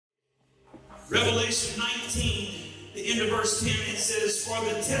Revelation 19, the end of verse 10, it says, for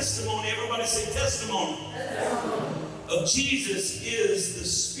the testimony, everybody say testimony, of Jesus is the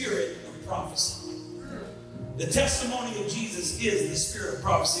spirit of prophecy. The testimony of Jesus is the spirit of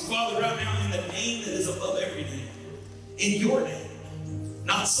prophecy. Father, right now, in the name that is above every name, in your name,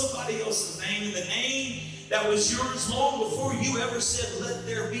 not somebody else's name, in the name that was yours long before you ever said, let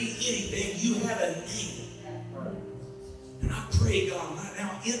there be anything, you had a name. And I pray, God, right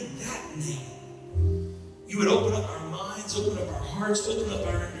now, in that name, you would open up our minds, open up our hearts, open up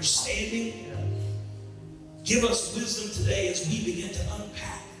our understanding. Give us wisdom today as we begin to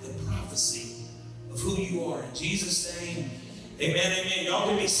unpack the prophecy of who you are. In Jesus' name, amen, amen. Y'all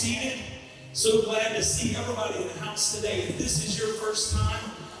can be seated. So glad to see everybody in the house today. If this is your first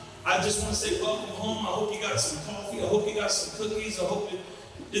time, I just want to say welcome home. I hope you got some coffee. I hope you got some cookies.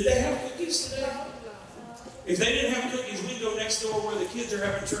 Did they have cookies today? If they didn't have cookies, we can go next door where the kids are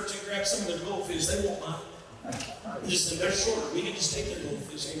having church and grab some of their goldfish. They won't mind. Listen, they're shorter. We can just take their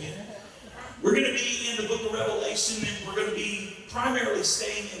goldfish. Amen. We're going to be in the book of Revelation, and we're going to be primarily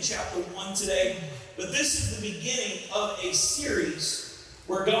staying in chapter 1 today. But this is the beginning of a series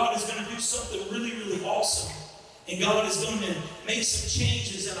where God is going to do something really, really awesome. And God is going to make some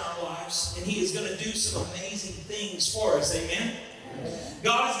changes in our lives, and He is going to do some amazing things for us. Amen?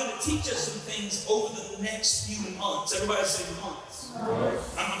 God is going to teach us some things over the next few months. Everybody say months.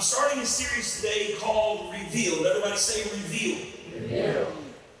 I'm starting a series today called Revealed. Everybody say Revealed. Revealed.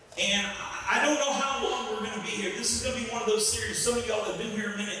 And I don't know how long we're going to be here. This is going to be one of those series. Some of y'all have been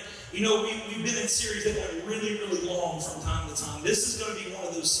here a minute. You know, we've been in series that went really, really long from time to time. This is going to be one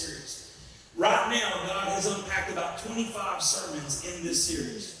of those series. Right now, God has unpacked about 25 sermons in this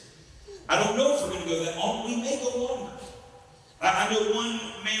series. I don't know if we're going to go that long. We may go longer. I know one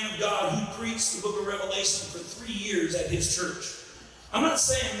man of God who preached the book of Revelation for 3 years at his church. I'm not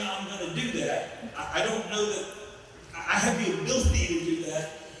saying that I'm going to do that. I don't know that I have the ability to do that.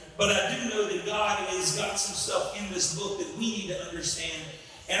 But I do know that God has got some stuff in this book that we need to understand.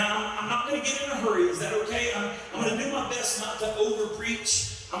 And I'm not going to get in a hurry. Is that okay? I'm going to do my best not to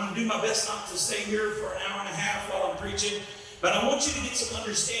over-preach. I'm going to do my best not to stay here for an hour and a half while I'm preaching. But I want you to get some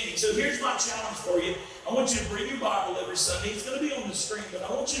understanding. So here's my challenge for you. I want you to bring your Bible every Sunday. It's going to be on the screen, but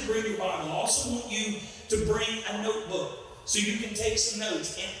I want you to bring your Bible. I also want you to bring a notebook so you can take some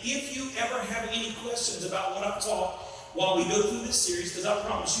notes. And if you ever have any questions about what I've taught while we go through this series, because I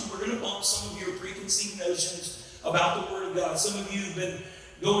promise you we're going to bump some of your preconceived notions about the Word of God. Some of you have been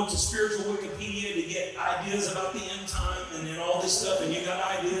going to spiritual Wikipedia to get ideas about the end time and all this stuff, and you got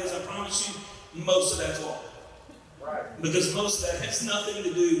ideas. I promise you, most of that's wrong. Right. Because most of that has nothing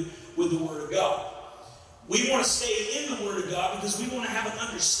to do with the Word of God. We want to stay in the Word of God because we want to have an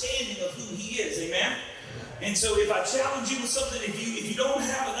understanding of who He is. Amen? And so if I challenge you with something, if you don't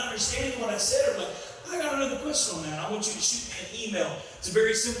have an understanding of what I said, or like, I got another question on that, I want you to shoot me an email. It's a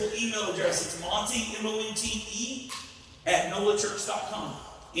very simple email address. It's Monte, M-O-N-T-E, @nolachurch.com.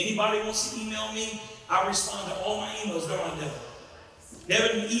 Anybody wants to email me, I respond to all my emails. Don't I, Devin?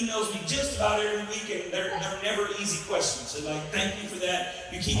 Devin emails me just about every week, and they're never easy questions. So, thank you for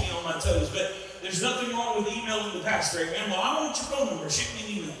that. You keep me on my toes. But there's nothing wrong with emailing the pastor. Amen. Well, I want your phone number. Shoot me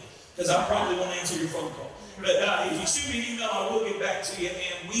an email, because I probably won't answer your phone call. But if you shoot me an email, I will get back to you,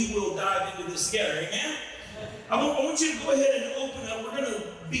 and we will dive into this together. Amen? I want you to go ahead and open up. We're going to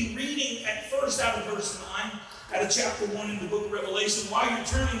be reading at first out of verse 9, out of chapter 1 in the book of Revelation. While you're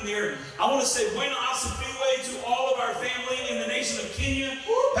turning there, I want to say Buena Asafiwe to all of our family in the nation of Kenya.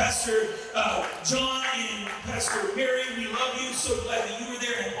 Pastor John and Pastor Mary, we love you. So glad that you were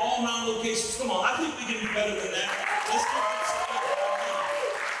there in all 9 locations. Come on, I think we can do better than that. Let's do this.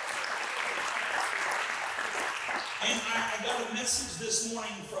 And I got a message this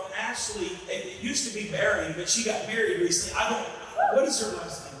morning from Ashley. It used to be Barry, but she got married recently. What is her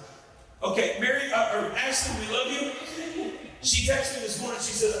last name? Okay, Ashley, we love you. She texted me this morning.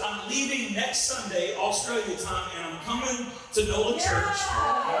 She says, I'm leaving next Sunday, Australia time, and I'm coming to NOLA Church,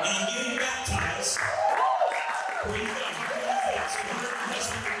 and I'm getting baptized.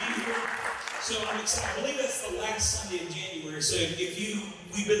 So I'm excited. I believe that's the last Sunday of January. So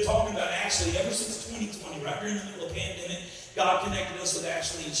we've been talking about Ashley ever since 2020, right during the middle of the pandemic. God connected us with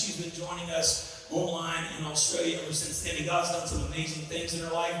Ashley, and she's been joining us online in Australia ever since then. And God's done some amazing things in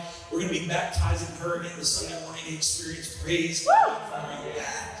her life. We're going to be baptizing her in the Sunday morning experience. Praise God for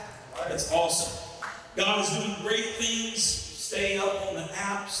that. That's awesome. God is doing great things. Stay up on the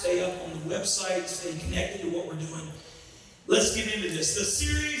app, stay up on the website, stay connected to what we're doing. Let's get into this. The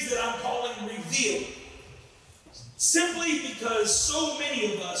series that I'm calling Revealed. Simply because so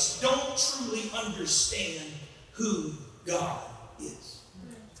many of us don't truly understand who God is.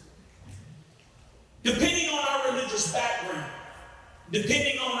 religious background,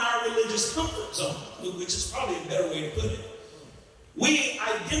 depending on our religious comfort zone, which is probably a better way to put it, we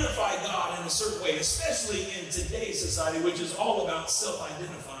identify God in a certain way, especially in today's society, which is all about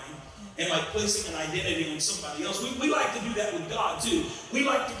self-identifying and like placing an identity on somebody else. We like to do that with God too. We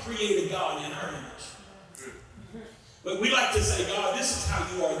like to create a God in our image. But we like to say, God, this is how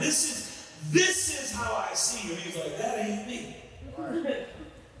you are. This is how I see you. And he's like, that ain't me.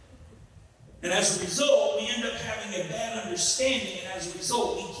 And as a result, we end up having a bad understanding, and as a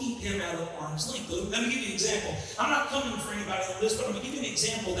result, we keep him at arm's length. Let me give you an example. I'm not coming for anybody on this, but I'm going to give you an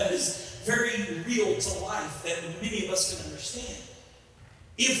example that is very real to life that many of us can understand.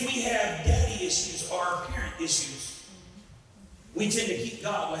 If we have daddy issues or parent issues, we tend to keep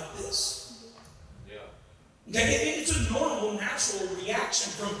God like this. Yeah. Okay? It's a normal, natural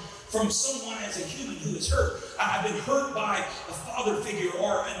reaction from someone as a human who is hurt. I've been hurt by a father figure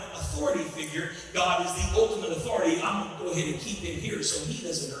or an authority figure. God is the ultimate authority. I'm going to go ahead and keep him here so he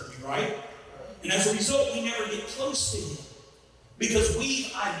doesn't hurt me, right? And as a result, we never get close to him because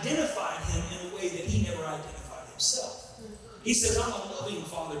we've identified him in a way that he never identified himself. He says, I'm a loving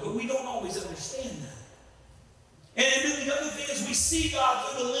father, but we don't always understand that. And then the other thing is we see God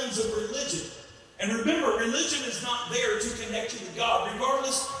through the lens of religion. And remember, religion is not there to connect you with God,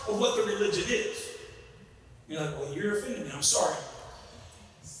 regardless of what the religion is. You're like, well, you're offending me. I'm sorry.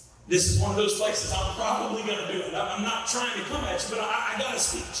 This is one of those places I'm probably going to do it. I'm not trying to come at you, but I got to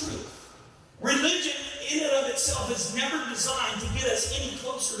speak truth. Religion in and of itself is never designed to get us any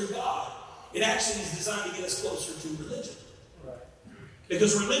closer to God. It actually is designed to get us closer to religion. Right.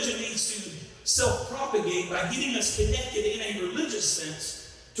 Because religion needs to self-propagate by getting us connected in a religious sense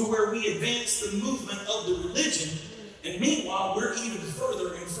to where we advance the movement of the religion, and meanwhile, we're even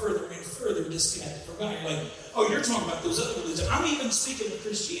further and further and further disconnected from God. You're like, oh, you're talking about those other religions. I'm even speaking of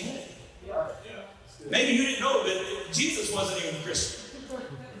Christianity. Yeah. Maybe you didn't know, but Jesus wasn't even a Christian.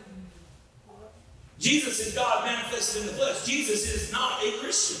 Jesus is God manifested in the flesh. Jesus is not a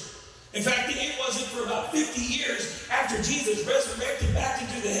Christian. In fact, it wasn't for about 50 years after Jesus resurrected back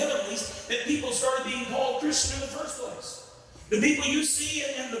into the heavenlies that people started being called Christian in the first place. The people you see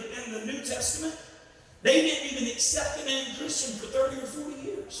in the New Testament, they didn't even accept the name Christian for 30 or 40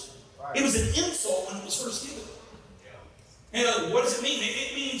 years. Right. It was an insult when it was first given. Yeah. And what does it mean?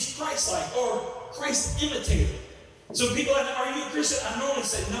 It means Christ-like or Christ imitator. So people are you a Christian? I normally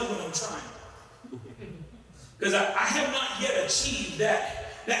say no when I'm trying. Because I have not yet achieved that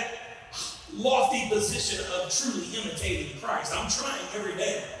lofty position of truly imitating Christ. I'm trying every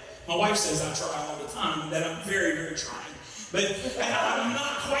day. My wife says I try all the time, and that I'm very, very trying. But I'm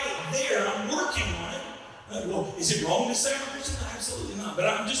not quite there. I'm working on it. Well, is it wrong to say I'm a Christian? Absolutely not. But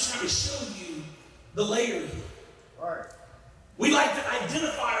I'm just trying to show you the layer here. All right. We like to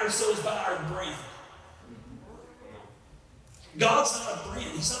identify ourselves by our brand. God's not a brand.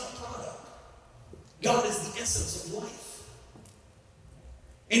 He's not a product. God is the essence of life.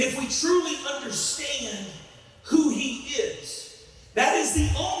 And if we truly understand who he is, that is the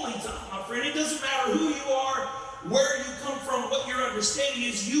only time, my friend. It doesn't matter who you are, where you come from, what your understanding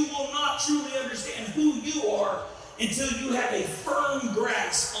is. You will not truly understand who you are until you have a firm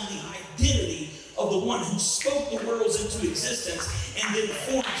grasp on the identity of the one who spoke the worlds into existence and then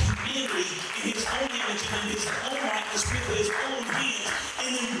formed humanity in his own image and in his own likeness with his own hands,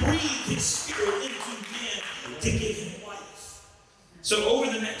 and then breathed his spirit into man to give him life. So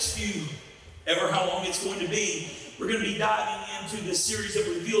over the next few, ever how long it's going to be, we're going to be diving into this series of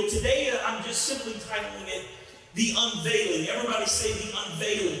Revealed. Today, I'm just simply titling it The Unveiling. Everybody say The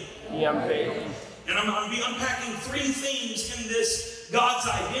Unveiling. The Unveiling. And I'm going to be unpacking three themes in this: God's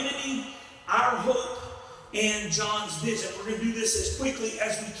identity, our hope, and John's vision. We're going to do this as quickly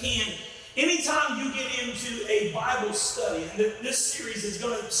as we can. Anytime you get into a Bible study, and this series is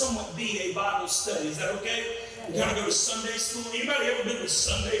going to somewhat be a Bible study. Is that okay? We kind of go to Sunday school. Anybody ever been to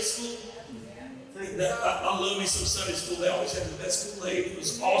Sunday school? I love me some Sunday school. They always had the best Kool-Aid. It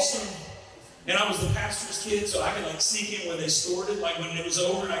was awesome. And I was the pastor's kid, so I could sneak in when they stored it. Like when it was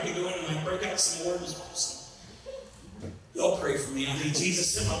over, and I could go in and break out some more. It was awesome. Y'all pray for me. I need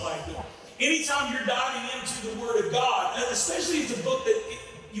Jesus in my life. But anytime you're diving into the Word of God, especially if it's a book that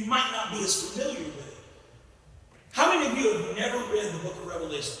you might not be as familiar with. How many of you have never read the book of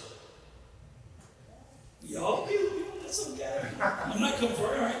Revelation? Y'all, that's okay. I'm not coming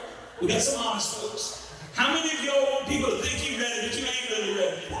for it, all right? We got some honest folks. How many of y'all want people to think you read it, but you ain't really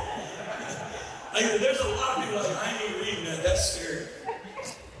read it? There's a lot of people like, I ain't even reading that. That's scary.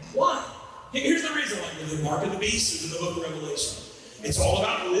 Why? Here's the reason. The mark of the beast is in the book of Revelation. It's all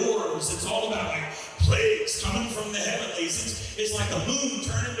about wars. It's all about plagues coming from the heavenlies. It's like the moon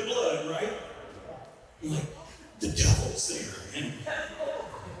turning to blood, right? You're like, The devil's there. And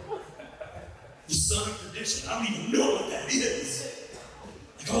the son of perdition. I don't even know what that is.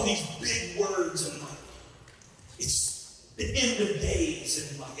 Like all these big words and like it's the end of days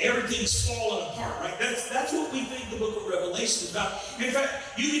and like everything's falling apart, right? That's what we think the book of Revelation is about. And in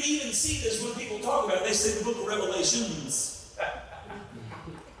fact, you can even see this when people talk about it. They say the book of Revelations.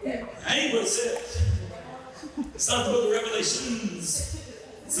 That ain't what it says. It's not the book of Revelations.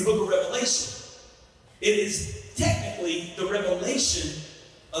 It's the book of Revelation. It is technically the revelation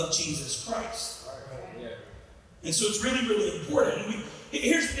of Jesus Christ. And so it's really, really important.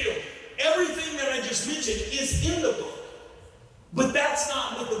 Here's the deal. Everything that I just mentioned is in the book. But that's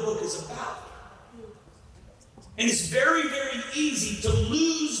not what the book is about. And it's very, very easy to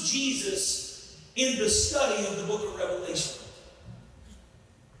lose Jesus in the study of the book of Revelation.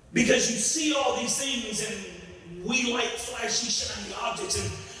 Because you see all these things and we like flashy, shiny objects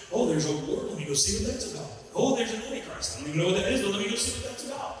and, oh, there's a war. Let me go see what that's about. Oh, there's an Antichrist. I don't even know what that is, but let me go see what that's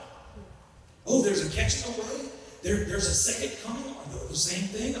about. Oh, there's a catching away. There's a second coming. Are they the same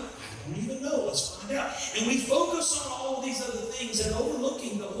thing? I don't even know. Let's find out. And we focus on all these other things and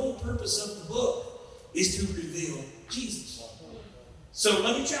overlooking the whole purpose of the book is to reveal Jesus. So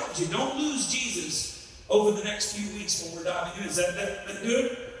let me challenge you. Don't lose Jesus over the next few weeks when we're diving in. Is that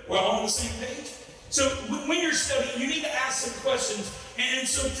good? We're all on the same page? So when you're studying, you need to ask some questions. And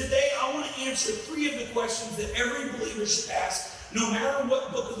so today I want to answer 3 of the questions that every believer should ask, no matter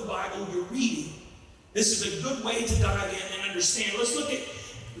what book of the Bible you're reading. This is a good way to dive in and understand. Let's look at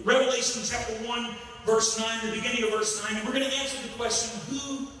Revelation chapter 1, verse 9, the beginning of verse 9. And we're going to answer the question,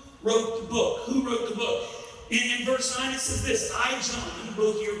 who wrote the book? Who wrote the book? In verse 9 it says this, I, John,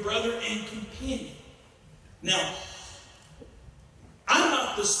 both your brother and companion. Now, I'm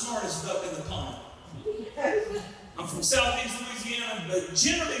not the smartest duck in the pond. I'm from Southeast Louisiana, but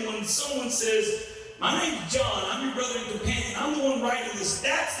generally when someone says, my name's John, I'm your brother and companion, I'm the one writing this,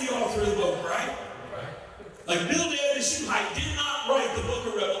 that's the author of the book, right? Like Bill David Shuhite did not write the book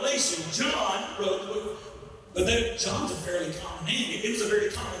of Revelation. John wrote the book. But then John's a fairly common name. It was a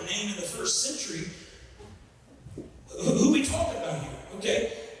very common name in the first century. Who are we talking about here?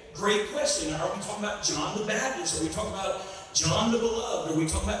 Okay, great question. Are we talking about John the Baptist? Are we talking about John the Beloved? Are we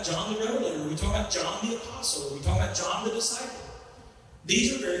talking about John the Revelator? Are we talking about John the Apostle? Are we talking about John the Disciple?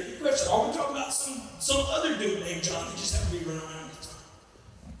 These are very good questions. Are we talking about some other dude named John that just happened to be running around at the time?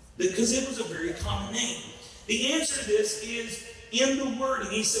 Because it was a very common name. The answer to this is in the wording.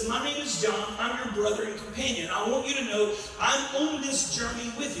 He said, my name is John. I'm your brother and companion. I want you to know I'm on this journey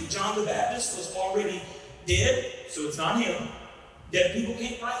with you. John the Baptist was already dead, so it's not him. Dead people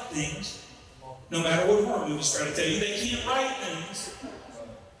can't write things. No matter what horror movies try to tell you, they can't write things.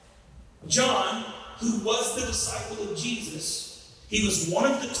 John, who was the disciple of Jesus, he was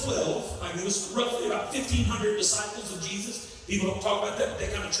one of the 12. There was roughly about 1,500 disciples of Jesus. People don't talk about that, but they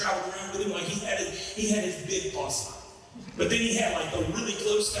kind of traveled around with him. Like he had his big posse. But then he had like the really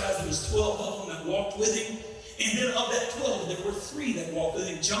close guys. There was 12 of them that walked with him. And then of that 12, there were 3 that walked with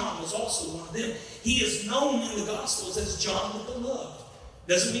him. John was also one of them. He is known in the Gospels as John the Beloved.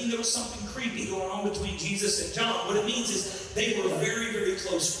 Doesn't mean there was something creepy going on between Jesus and John. What it means is they were very, very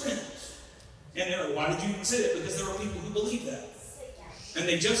close friends. And why did you even say that? Because there are people who believe that. And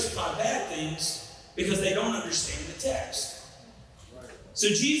they justify bad things because they don't understand the text. So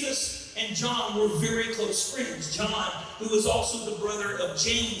Jesus and John were very close friends. John, who was also the brother of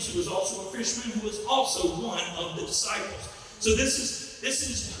James, who was also a fisherman, who was also one of the disciples. So this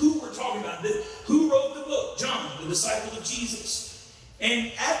is who we're talking about. Who wrote the book? John, the disciple of Jesus.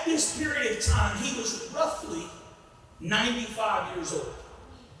 And at this period of time, he was roughly 95 years old.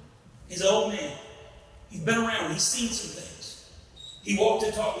 He's an old man. He's been around. He's seen some things. He walked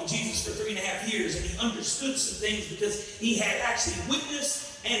and talked with Jesus for 3.5 years, and he understood some things because he had actually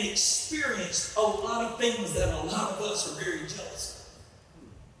witnessed and experienced a lot of things that a lot of us are very jealous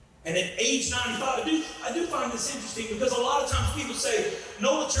of. And at age 95, I do find this interesting because a lot of times people say,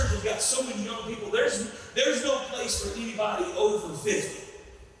 Nola Church has got so many young people, there's no place for anybody over 50.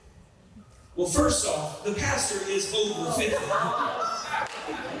 Well, first off, the pastor is over 50. I'm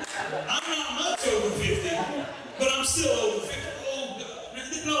not much over 50, but I'm still over 50.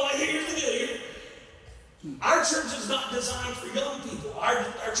 No, here's the deal here. Our church is not designed for young people. Our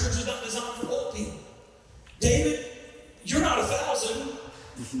church is not designed for old people. David, you're not 1,000,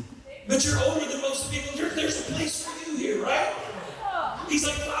 but you're older than most of the people in church. There's a place for you here, right? He's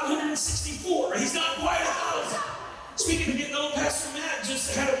like 564. He's not quite 1,000. Speaking of getting old, Pastor Matt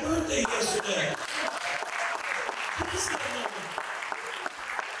just had a birthday yesterday.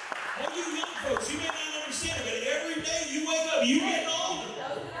 All you young folks, you may not understand it, but every day you wake up, you're getting older.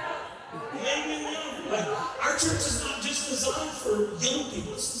 You ain't getting younger. Like, our church is not just designed for young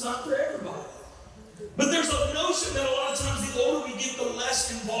people, it's designed for everybody. But there's a notion that a lot of times the older we get, the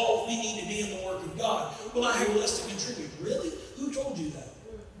less involved we need to be in the work of God. Well, I have less to contribute. Really? Who told you that?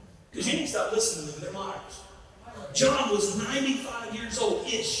 Because you need to stop listening to them. They're liars. John was 95 years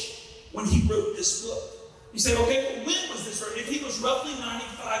old-ish when he wrote this book. You say, okay, well, when was this written? If he was roughly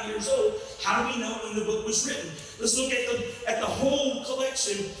 95 years old, how do we know when the book was written? Let's look at the whole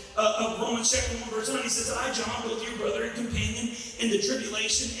collection of Romans chapter 1 verse 9. He says, I, John, both your brother and companion in the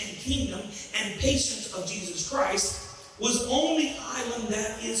tribulation and kingdom and patience of Jesus Christ, was on the island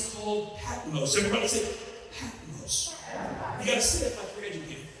that is called Patmos. Everybody say, Patmos. You got to say it like you're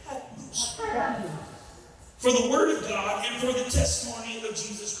educated. Patmos. For the word of God and for the testimony of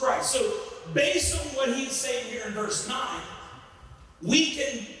Jesus Christ. So, based on what he's saying here in verse 9, we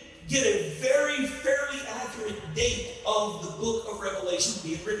can get a very fairly accurate date of the book of Revelation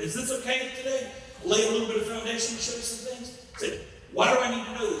being written. Is this okay today? Lay a little bit of foundation to show you some things. Say, why do I need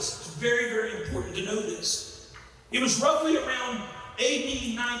to know this? It's very, very important to know this. It was roughly around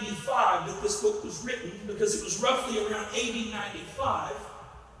AD 95 that this book was written, because it was roughly around AD 95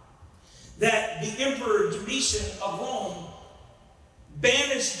 that the Emperor Domitian of Rome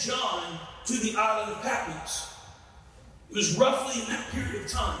banished John to the island of Patmos. It was roughly in that period of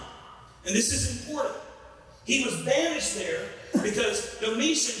time. And this is important. He was banished there because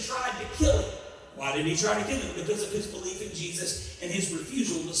Domitian tried to kill him. Why did he try to kill him? Because of his belief in Jesus and his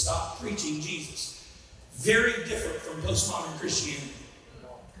refusal to stop preaching Jesus. Very different from postmodern Christianity.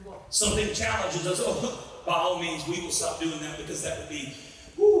 Something challenges us. Oh, by all means, we will stop doing that, because that would be,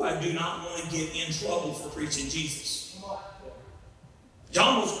 I do not want to get in trouble for preaching Jesus.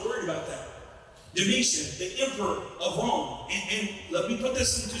 John was worried about that. Domitian, the emperor of Rome, and let me put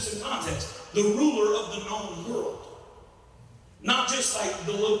this into some context, the ruler of the known world. Not just like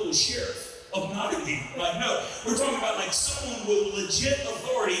the local sheriff of Nottingham. Like, no, we're talking about like someone with legit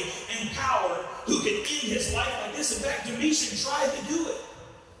authority and power who could end his life like this. In fact, Domitian tried to do it.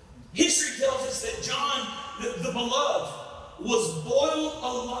 History tells us that John, the beloved, was boiled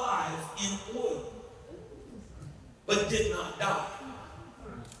alive in oil, but did not die.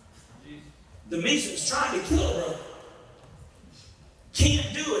 Domitian's trying to kill a brother.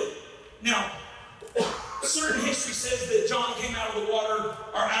 Can't do it. Now, certain history says that John came out of the water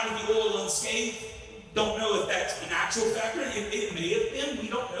or out of the oil unscathed. Don't know if that's an actual factor. It may have been. We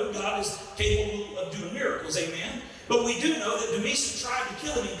don't know. God is capable of doing miracles. Amen. But we do know that Domitian tried to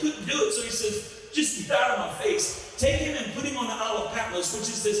kill him. He couldn't do it. So he says, just get out of my face. Take him and put him on the Isle of Patmos, which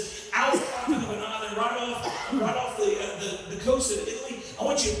is this island of an island right off the coast of Italy. I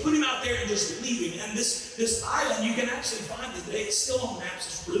want you to put him out there and just leave him. And this island, you can actually find it today. It's still on maps.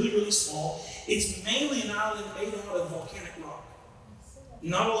 It's really, really small. It's mainly an island made out of volcanic rock.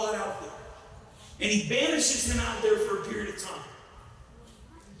 Not a lot out there. And he banishes him out there for a period of time.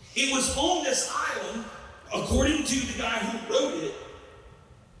 It was on this island, according to the guy who wrote it,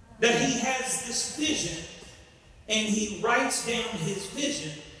 that he has this vision, and he writes down his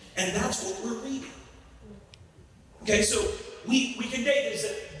vision, and that's what we're reading. Okay, so we can date this.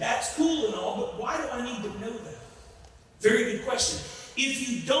 That's cool and all, but why do I need to know that? Very good question. If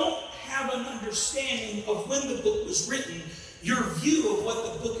you don't have an understanding of when the book was written, your view of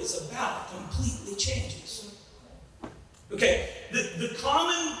what the book is about completely changes. Okay, the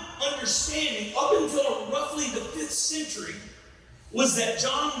common understanding up until roughly the 5th century was that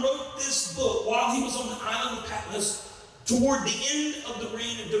John wrote this book while he was on the island of Patmos toward the end of the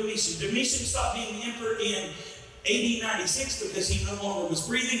reign of Domitian. Domitian stopped being the emperor in AD 96 because he no longer was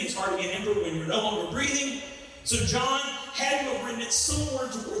breathing. It's hard to be an emperor when you're no longer breathing. So John had to have written it somewhere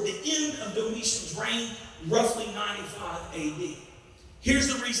toward the end of Domitian's reign, roughly 95 AD. Here's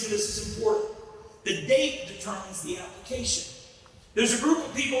the reason this is important. The date determines the application. There's a group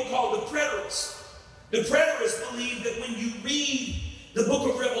of people called the preterists. The preterists believe that when you read the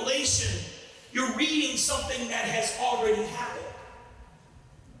book of Revelation, you're reading something that has already happened.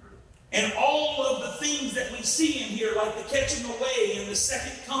 And all of the things that we see in here, like the catching away and the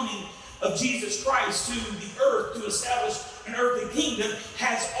second coming of Jesus Christ to the earth to establish an earthly kingdom,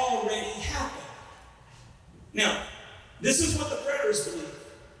 has already happened. Now, this is what the preterists believe.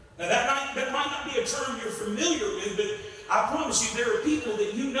 Now, that might not be a term you're familiar with, but I promise you there are people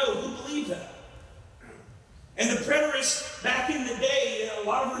that you know who believe that. And the preterists back in the day, a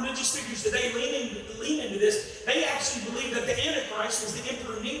lot of religious figures today lean into this. They actually believe that the Antichrist was the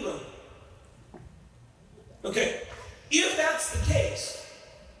Emperor Nero. Okay, if that's the case,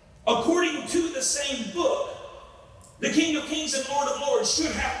 according to the same book, the King of Kings and Lord of Lords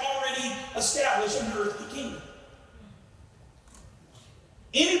should have already established an earthly kingdom.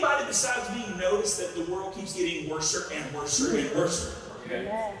 Anybody besides me notice that the world keeps getting worse and worse and worse?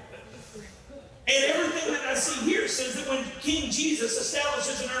 Yeah. And everything that I see here says that when King Jesus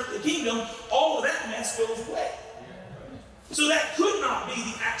establishes an earthly kingdom, all of that mess goes away. So that could not be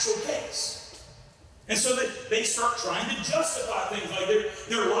the actual case. And so they start trying to justify things. Like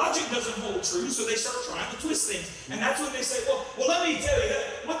their logic doesn't hold true, so they start trying to twist things. And that's when they say, well, let me tell you that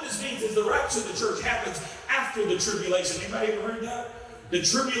what this means is the rapture of the church happens after the tribulation. Anybody ever heard that? The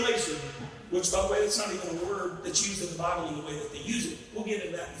tribulation, which, by the way, that's not even a word that's used in the Bible in the way that they use it. We'll get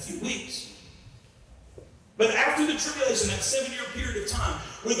into that in a few weeks. But after the tribulation, that 7-year period of time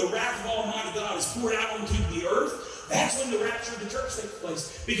where the wrath of Almighty God is poured out onto the earth, that's when the rapture of the church takes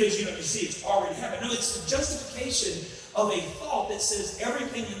place. Because, you see, it's already happened. No, it's the justification of a thought that says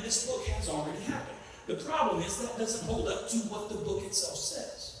everything in this book has already happened. The problem is that doesn't hold up to what the book itself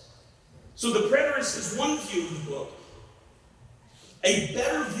says. So the preterist is one view of the book. A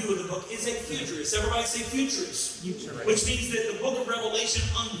better view of the book is a futurist. Everybody say futurist. Which means that the book of Revelation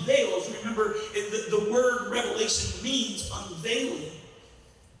unveils. Remember, the word revelation means unveiling.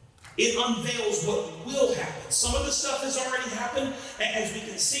 It unveils what will happen. Some of the stuff has already happened, as we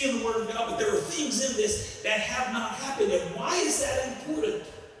can see in the Word of God, but there are things in this that have not happened. And why is that important?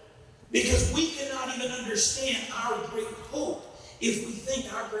 Because we cannot even understand our great hope if we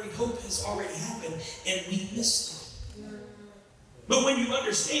think our great hope has already happened and we missed it. But when you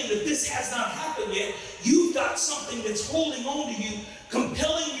understand that this has not happened yet, you've got something that's holding on to you,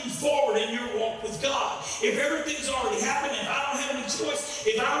 compelling you forward in your walk with God. If everything's already happened, if I don't have any choice,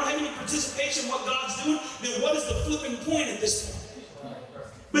 if I don't have any participation in what God's doing, then what is the flipping point at this point?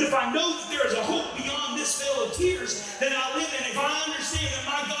 But if I know that there is a hope beyond this veil of tears, then I'll live in. If I understand that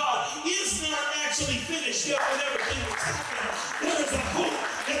my God is not actually finished yet with everything that's happening, there is a hope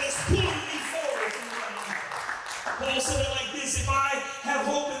that is pulling me forward from right now. Paul said it like this: if I have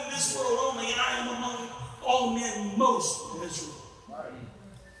hope in this world only, I am among all men most miserable.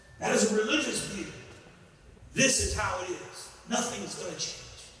 That is a religious view. This is how it is. Nothing's going to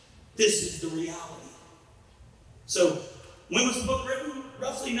change. This is the reality. So, when was the book written?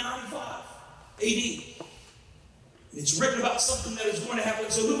 Roughly 95 AD. It's written about something that is going to happen.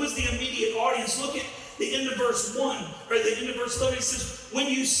 So who is the immediate audience? Look at the end of verse 1, or the end of verse 11. It says, when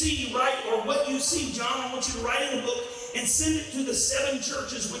you see, write, or what you see, John, I want you to write in the book and send it to the 7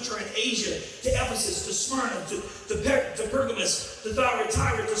 churches which are in Asia, to Ephesus, to Smyrna, to Pergamos, to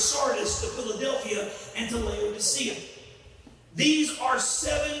Thyatira, to Sardis, to Philadelphia, and to Laodicea. These are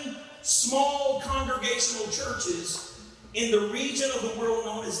 7 small congregational churches in the region of the world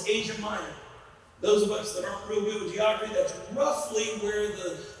known as Asia Minor. Those of us that aren't real good with geography, that's roughly where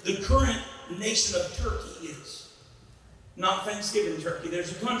the current nation of Turkey is. Not Thanksgiving Turkey.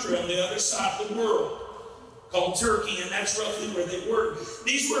 There's a country on the other side of the world called Turkey, and that's roughly where they were.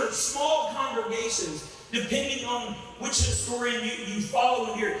 These were small congregations, depending on which historian you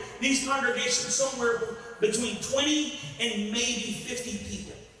follow in here. These congregations somewhere between 20 and maybe 50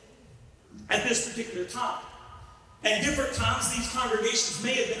 people at this particular time. At different times, these congregations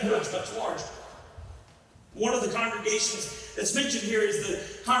may have been much, much larger. One of the congregations that's mentioned here is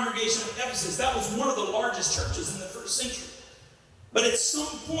the congregation of Ephesus. That was one of the largest churches in the first century. But at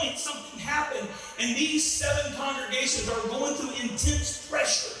some point, something happened, and these 7 congregations are going through intense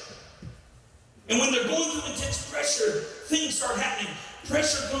pressure. And when they're going through intense pressure, things start happening.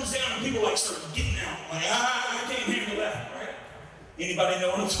 Pressure comes down, and people start getting out. Like, I can't handle that, right? Anybody know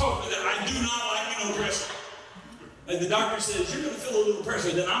what I'm talking about? I do not like no pressure. Like the doctor says, you're going to feel a little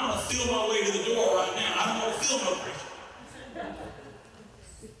pressure, then I'm going to feel my way to the door right now. I don't want to feel no pressure.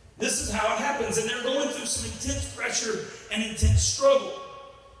 This is how it happens, and they're going through some intense pressure and intense struggle.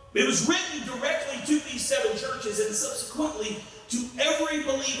 It was written directly to these 7 churches and subsequently to every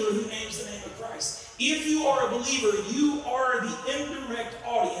believer who names the name of Christ. If you are a believer, you are the indirect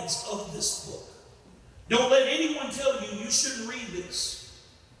audience of this book. Don't let anyone tell you you shouldn't read this.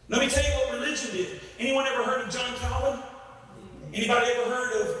 Let me tell you what religion did. Anyone ever heard of John Calvin? Anybody ever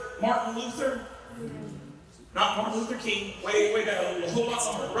heard of Martin Luther? Not Martin Luther King. Way down, a whole lot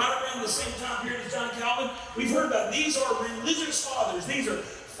longer. Right around the same time period as John Calvin. We've heard about these are religious fathers. These are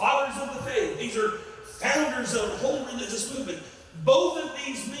fathers of the faith. These are founders of the whole religious movement. Both of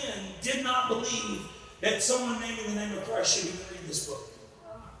these men did not believe that someone naming the name of Christ should even read this book.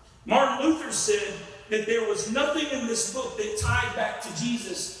 Martin Luther said that there was nothing in this book that tied back to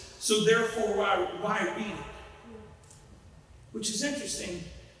Jesus, so therefore why read it? Which is interesting.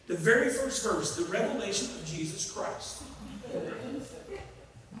 The very first verse, the revelation of Jesus Christ.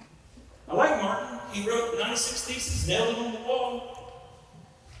 I like Martin. He wrote 96 Theses, nailed it on the wall.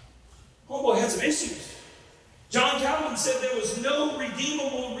 Homeboy had some issues. John Calvin said there was no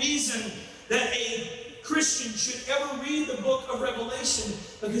redeemable reason that a Christian should ever read the book of Revelation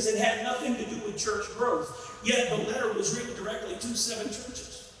because it had nothing to do with church growth. Yet the letter was written directly to 7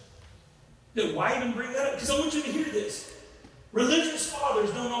 churches. Then why even bring that up? Because I want you to hear this. Religious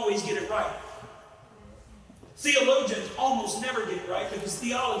fathers don't always get it right. Theologians almost never get it right because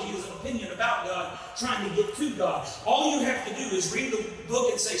theology is an opinion about God trying to get to God. All you have to do is read the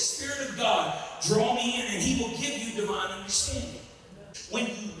book and say, Spirit of God, draw me in, and He will give you divine understanding. When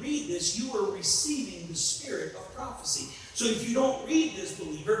you read this, you are receiving the spirit of prophecy. So if you don't read this,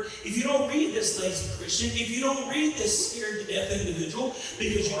 believer, if you don't read this, lazy Christian, if you don't read this scared to death individual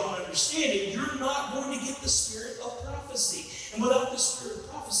because you don't understand it, you're not going to get the spirit of prophecy. And without the spirit of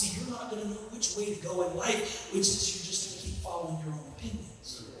prophecy, you're not going to know which way to go in life, which is you're just going to keep following your own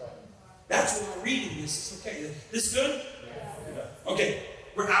opinions. That's why reading this is okay. This good? Okay,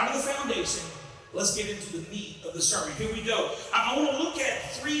 we're out of the foundation. Let's get into the meat of the sermon. Here we go. I want to look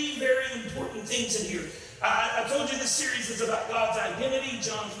at 3 very important things in here. I told you this series is about God's identity,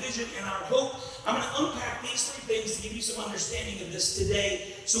 John's vision, and our hope. I'm going to unpack these 3 things to give you some understanding of this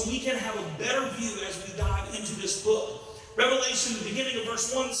today so we can have a better view as we dive into this book. Revelation, the beginning of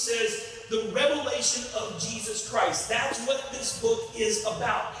verse 1 says, the revelation of Jesus Christ. That's what this book is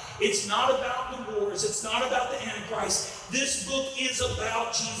about. It's not about the wars. It's not about the Antichrist. This book is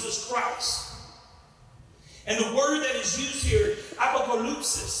about Jesus Christ. And the word that is used here,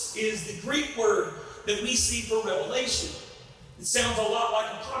 apocalypsis, is the Greek word that we see for revelation. It sounds a lot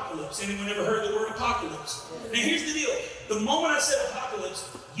like apocalypse. Anyone ever heard the word apocalypse? Now here's the deal. The moment I said apocalypse,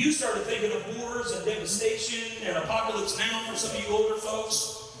 you started thinking of wars and devastation and apocalypse now for some of you older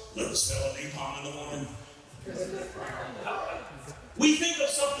folks. Let us spell a napalm in the morning. We think of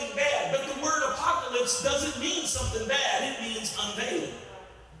something bad, but the word apocalypse doesn't mean something bad. It means unveiling.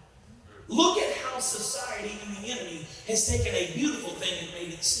 Look at how society and the enemy has taken a beautiful thing and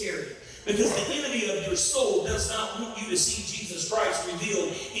made it scary. Because the enemy of your soul does not want you to see Jesus Christ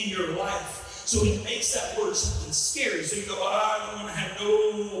revealed in your life. So he makes that word something scary. So you go, I don't want to have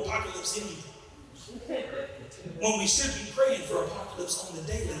no apocalypse in you. When we should be praying for apocalypse on the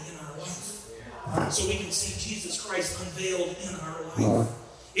daily in our life. So we can see Jesus Christ unveiled in our life.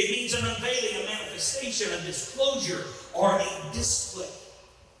 It means an unveiling, a manifestation, a disclosure, or a display.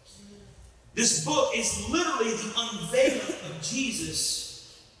 This book is literally the unveiling of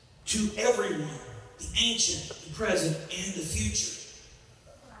Jesus to everyone, the ancient, the present, and the future.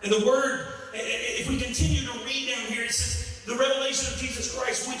 And the word, if we continue to read down here, it says the revelation of Jesus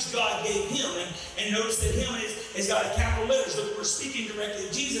Christ, which God gave him. And notice that him has got a capital letters, that we're speaking directly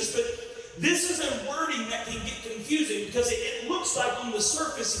of Jesus. But this is a wording that can get confusing because it looks like on the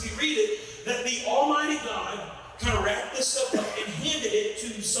surface, if you read it, that the Almighty God kind of wrapped this stuff up and handed it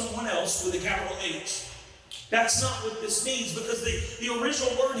to someone else with a capital H. That's not what this means, because the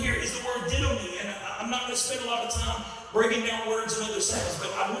original word here is the word didomi. And I'm not going to spend a lot of time breaking down words and other sounds,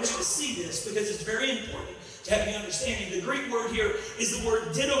 but I want you to see this because it's very important to have the understanding. The Greek word here is the word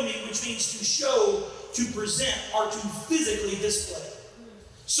didomi, which means to show, to present, or to physically display.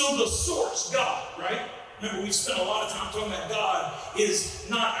 So the source, God, right? Remember, we've spent a lot of time talking about God is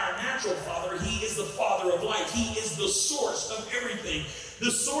not our natural Father. He is the Father of life. He is the source of everything.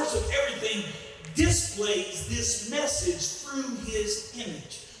 The source of everything displays this message through his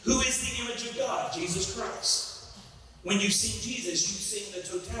image. Who is the image of God? Jesus Christ. When you sing Jesus, you sing the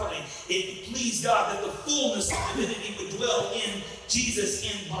totality. It pleased God that the fullness of divinity would dwell in Jesus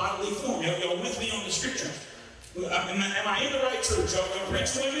in bodily form. Y'all with me on the scripture? Am I in the right church? Y'all going to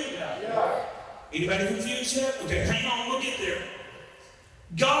preach with me? Yeah. Anybody confused yet? Okay, hang on, we'll get there.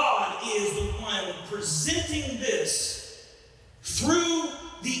 God is the one presenting this through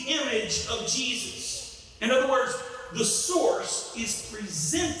the image of Jesus. In other words, the source is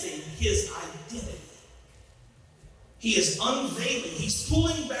presenting his identity. He is unveiling. He's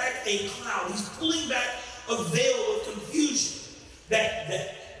pulling back a cloud. He's pulling back a veil of confusion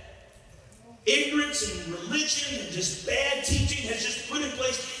that ignorance and religion and just bad teaching has just put in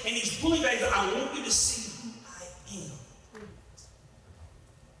place, and he's pulling back. I want you to see who I am.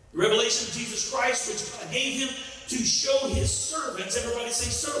 The revelation of Jesus Christ, which God gave him to show his servants, everybody say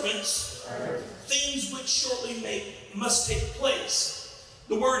servants, things which shortly must take place.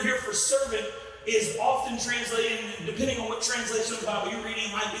 The word here for servant is often translated, and depending on what translation of the Bible you're reading,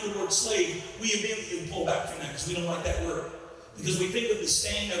 it might be the word slave. We immediately pull back from that because we don't like that word. Because we think of the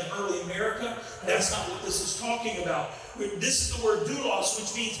staying of early America. That's not what this is talking about. This is the word doulos,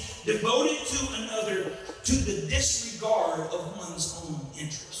 which means devoted to another to the disregard of one's own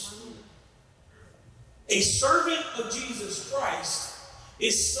interests. A servant of Jesus Christ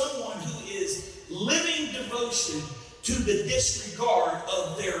is someone who is living devotion to the disregard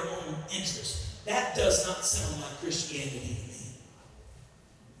of their own interest. That does not sound like Christianity to me.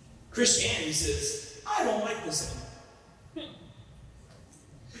 Christianity says, I don't like this anymore.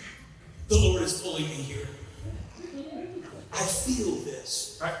 The Lord is pulling me here. I feel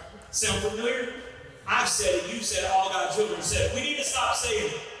this. Right? Sound familiar? I've said it, you've said it, all God's children said it. We need to stop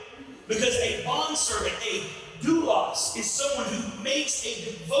saying it. Because a bondservant, a doulos, is someone who makes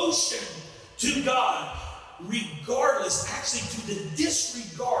a devotion to God regardless, actually to the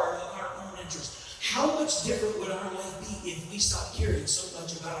disregard of our own interests. How much different would our life be if we stopped caring so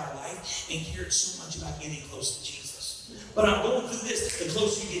much about our life and cared so much about getting close to Jesus? But I'm going through this. The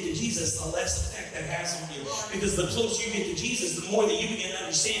closer you get to Jesus, the less effect that has on you. Because the closer you get to Jesus, the more that you begin to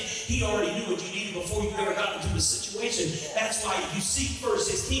understand He already knew what you needed before you ever got into the situation. That's why if you seek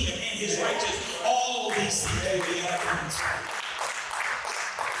first His kingdom and His righteousness, all these things will be added.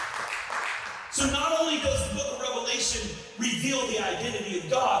 So not only does the book of Revelation reveal the identity of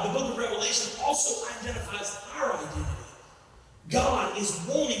God, the book of Revelation also identifies our identity. God is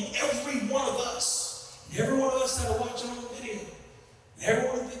wanting every one of us, every one of us that are watching on the video, and every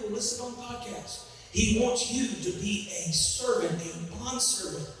one of the people listening on the podcast, He wants you to be a servant, a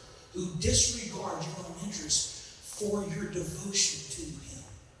bondservant, who disregards your own interests for your devotion to Him.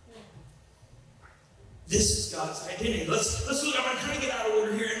 This is God's identity. Let's look. I'm going to kind of get out of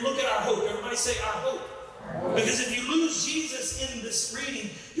order here and look at our hope. Everybody say our hope. Because if you lose Jesus in this reading,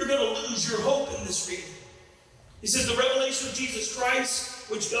 you're going to lose your hope in this reading. He says the revelation of Jesus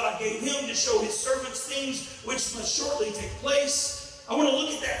Christ, which God gave Him to show His servants things which must shortly take place. I want to look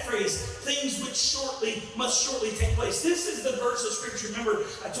at that phrase, things which must shortly take place. This is the verse of Scripture. Remember,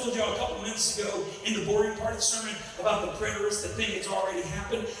 I told you a couple minutes ago in the boring part of the sermon about the preterists that think it's already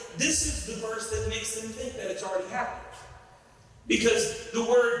happened. This is the verse that makes them think that it's already happened. Because the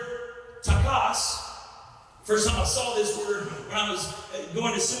word takos, first time I saw this word when I was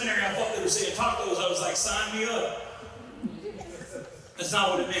going to seminary, I thought they were saying tacos. I was like, sign me up. That's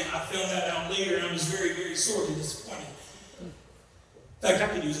not what it meant. I found that out later, and I was very, very sorely disappointed. In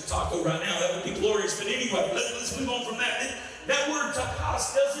fact, I could use a taco right now. That would be glorious. But anyway, let's move on from that. That word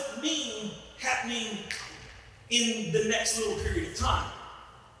takos doesn't mean happening in the next little period of time.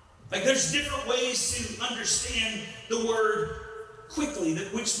 Like there's different ways to understand the word quickly,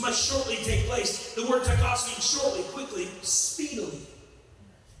 which must shortly take place. The word takos means shortly, quickly, speedily.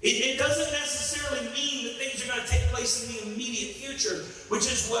 It doesn't necessarily mean that things are going to take place in the immediate future,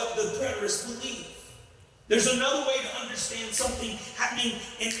 which is what the preterists believe. There's another way to understand something happening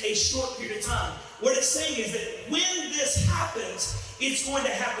in a short period of time. What it's saying is that when this happens, it's going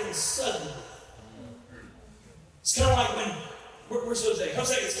to happen suddenly. It's kind of like when, where's Jose?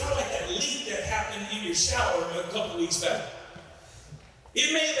 Jose, it's kind of like that leak that happened in your shower a couple of weeks back.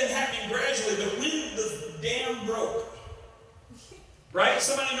 It may have been happening gradually, but when the dam broke, right?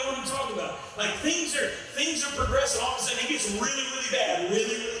 Somebody know what I'm talking about. Like things are progressing. All of a sudden, it gets really, really bad,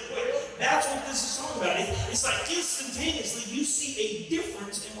 really, really quick. That's what this is talking about. It's like instantaneously you see a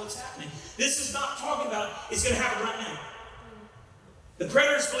difference in what's happening. This is not talking about it's going to happen right now. The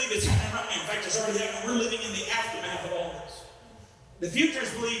preterists believe it's happening right now. In fact, it's already happening. We're living in the aftermath of all this. The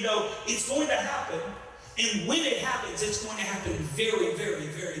futurists believe, no, it's going to happen. And when it happens, it's going to happen very, very,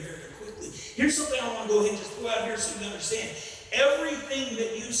 very, very quickly. Here's something I want to go ahead and just pull out here so you understand. Everything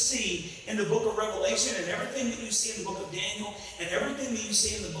that you see in the book of Revelation and everything that you see in the book of Daniel and everything that you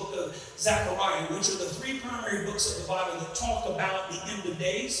see in the book of Zechariah, which are the three primary books of the Bible that talk about the end of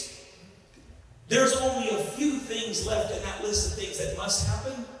days, there's only a few things left in that list of things that must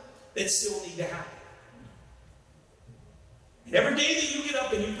happen that still need to happen. And every day that you get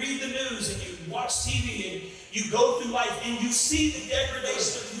up and you read the news and you watch TV and you go through life and you see the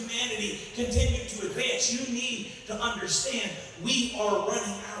degradation of humanity continue to advance, you need to understand we are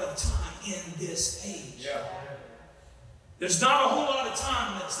running out of time in this age. Yeah. There's not a whole lot of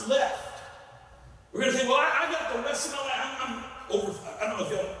time that's left. We're going to think, well, I got the rest of my life. I'm over, I don't know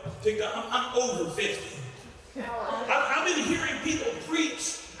if y'all picked up, I'm over 50. I've been hearing people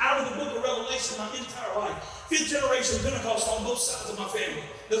preach out of the book of Revelation my entire life. Fifth generation Pentecostal on both sides of my family.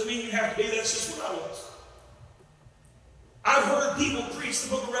 Doesn't mean you have to be, that's just what I was. I've heard people preach the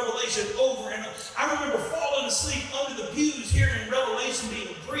book of Revelation over and over. I remember falling asleep under the pews hearing Revelation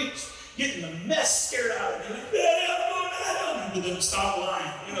being preached, getting the mess scared out of me. Like, people didn't stop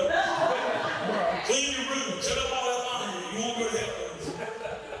lying. You know, clean your room, shut up all that lying. You won't go to hell.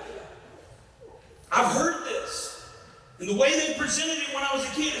 I've heard this. And the way they presented it when I was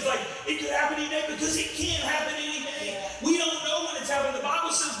a kid is like, it could happen any day because it can happen any day. We don't know when it's happening. The Bible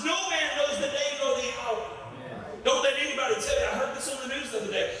says no man knows the day nor the hour. Don't let anybody tell you. I heard this on the news the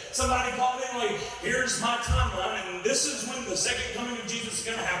yesterday. Somebody called in like, here's my timeline, and this is when the second coming of Jesus is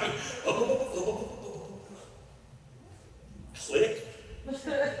going to happen. Click.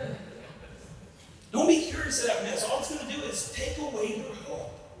 Don't be curious of that mess. All it's going to do is take away your hope.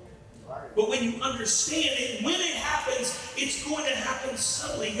 But when you understand it, when it happens, it's going to happen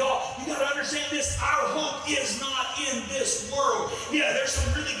suddenly. Y'all, you got to understand this. Our hope is not in this world. Yeah, there's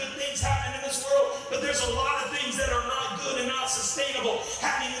some really good things happening in this world, but there's a lot of things that are not good and not sustainable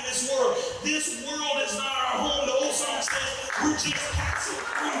happening in this world. This world is not our home. The old song says, we're just passing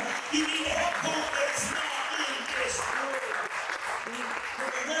through. You need to have hope that's not in this world.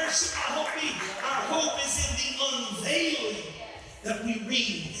 Where should our hope be? Our hope is in the unveiling that we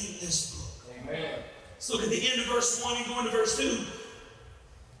read in this book. Amen. Let's look at the end of verse 1 and go into verse 2.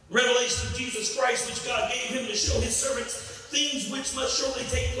 Revelation of Jesus Christ, which God gave him to show his servants things which must shortly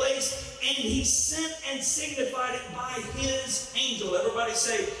take place. And he sent and signified it by his angel. Everybody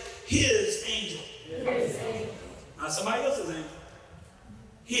say, his angel. His angel. Not somebody else's angel.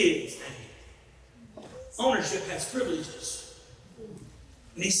 His angel. Ownership has privileges.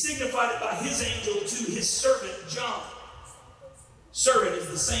 And he signified it by his angel to his servant John. Servant is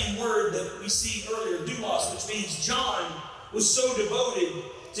the same word that we see earlier, doulos, which means John was so devoted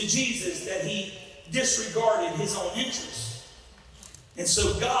to Jesus that he disregarded his own interests. And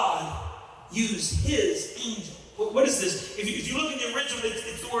so God used his angel. What is this? If you look in the original,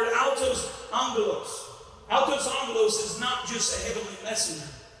 it's the word autos angelos. Autos angelos is not just a heavenly messenger.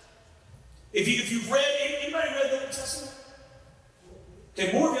 If you've read, anybody read the Old Testament?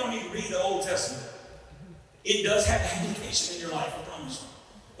 Okay, more of y'all need to read the Old Testament. It does have application in your life, I promise you.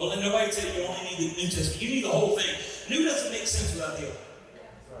 Don't let nobody tell you you only need the New Testament. You need the whole thing. New doesn't make sense without the Old.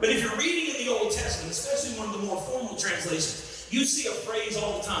 But if you're reading in the Old Testament, especially one of the more formal translations, you see a phrase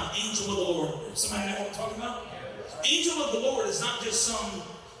all the time, angel of the Lord. Somebody know what I'm talking about? Angel of the Lord is not just some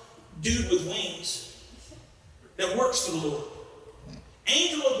dude with wings that works for the Lord.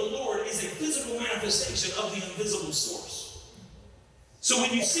 Angel of the Lord is a physical manifestation of the invisible source. So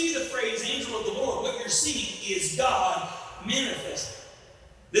when you see the phrase angel of the Lord, what you're seeing is God manifested.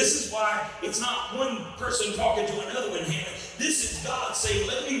 This is why it's not one person talking to another one. This is God saying,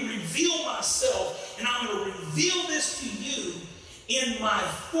 let me reveal myself, and I'm going to reveal this to you in my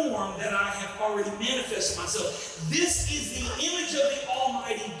form that I have already manifested myself. This is the image of the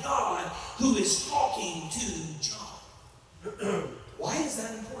Almighty God who is talking to John. Why is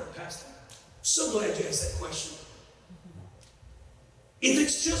that important, Pastor? I'm so glad you asked that question. If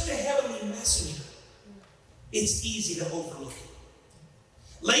it's just a heavenly messenger, it's easy to overlook it.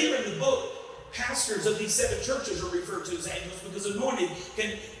 Later in the book, pastors of these 7 churches are referred to as angels because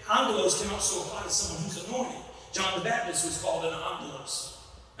angelos can also apply to someone who's anointed. John the Baptist was called an angelos,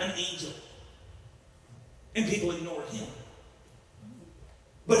 an angel. And people ignored him.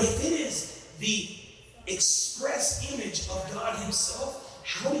 But if it is the express image of God himself,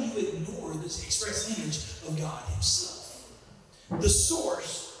 how do you ignore this express image of God himself? The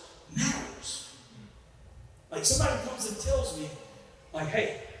source matters. Like somebody comes and tells me, like,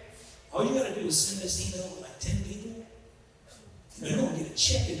 hey, all you got to do is send this email to like 10 people, and you're going to get a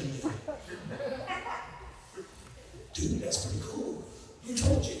check in the mail. Dude, that's pretty cool. Who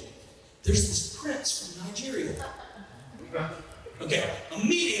told you? There's this prince from Nigeria. Okay,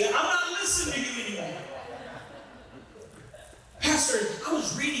 immediately, I'm not listening to you anymore. Pastor, I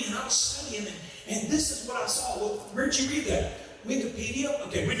was reading and I was studying, and this is what I saw. Well, where'd you read that? Wikipedia?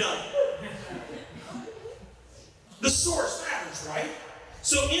 Okay, we're done. The source matters, right?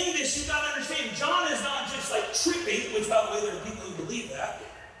 So in this, you've got to understand, John is not just like tripping, which by the way, there are people who believe that.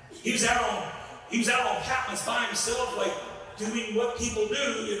 He was out on Patmos by himself, like doing what people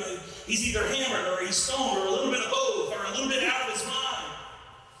do. You know, he's either hammered or he's stoned or a little bit of both or a little bit out of his mind.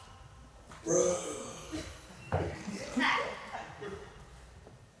 Bro.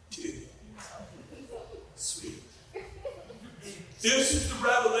 Dude. Sweet. This is the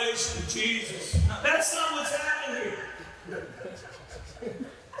revelation of Jesus. Now, that's not what's happening here.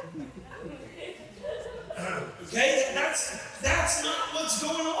 Okay? That's not what's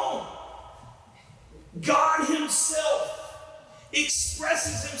going on. God himself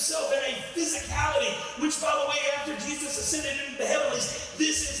expresses himself in a physicality, which, by the way, after Jesus ascended into the heavenlies,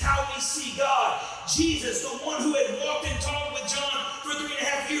 this is how we see God. Jesus, the one who had walked and talked with John for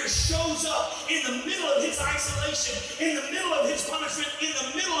 3.5 years, shows up in the middle of his isolation, in the middle of his punishment, in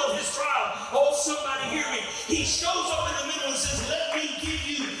the middle of his trial. Oh, somebody hear me. He shows up in the middle and says, let me give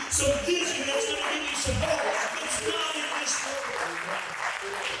you some vision that's going to give you some hope. It's not in this world.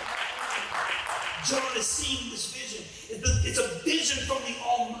 John is seeing this vision. It's a vision from the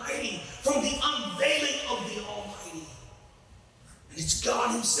Almighty, from the unveiling of the Almighty. And It's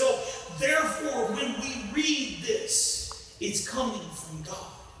God himself. Therefore, when we read this, it's coming from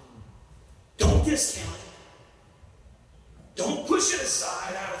God. Don't discount it. Don't push it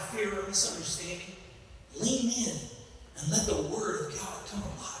aside out of fear or misunderstanding. Lean in and let the word of God come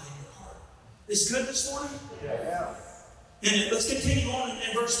alive in your heart. Is good this morning? Yeah. And let's continue on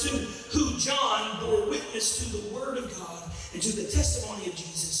in verse 2. Who John bore witness to the word of God and to the testimony of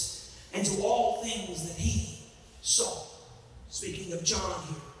Jesus and to all things that he saw. Speaking of John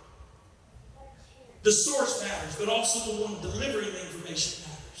here. The source matters, but also the one delivering the information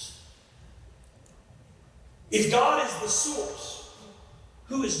matters. If God is the source,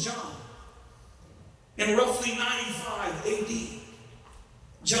 who is John? In roughly 95 AD,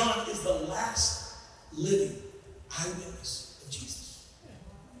 John is the last living eyewitness of Jesus.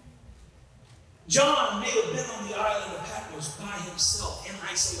 John may have been on the island of Patmos by himself in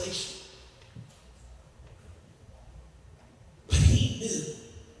isolation. But he knew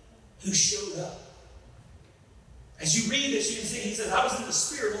who showed up. As you read this, you can see he says, I was in the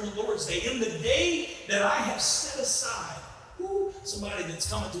Spirit on the Lord's day. In the day that I have set aside. Somebody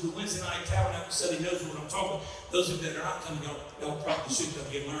that's coming to the Wednesday night tabernacle study knows what I'm talking about. Those of you that are not coming, y'all probably should come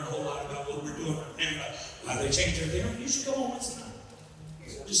and learn a whole lot about what we're doing and how they change everything. You should come on Wednesday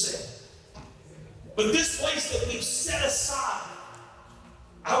night. Just say it. But this place that we've set aside,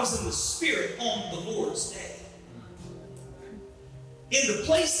 I was in the Spirit on the Lord's day. In the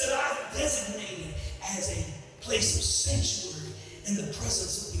place that I designated as a place of sanctuary in the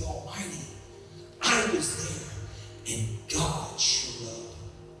presence of the Almighty, I was there. And God showed up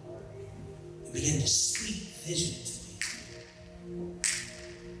and began to speak vision to me.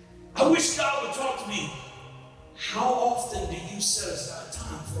 I wish God would talk to me. How often do you set aside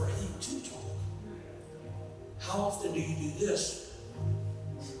time for him to talk? How often do you do this?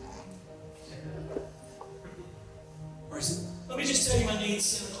 Or is it, let me just tell you my needs,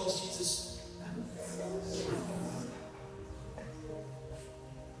 Santa Claus Jesus.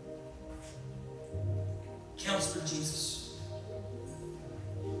 Counselor Jesus.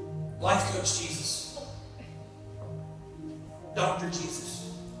 Life coach Jesus. Doctor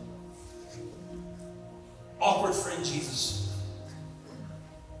Jesus. Awkward friend Jesus.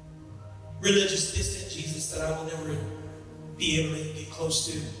 Religious distant Jesus that I will never be able to get close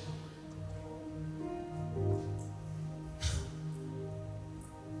to.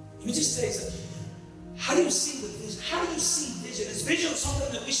 Let me just tell you something. How do you see the vision? How do you see vision? Is vision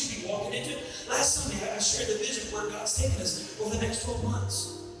something that we should be walking into? Last Sunday, I shared the vision where God's taking us over the next 12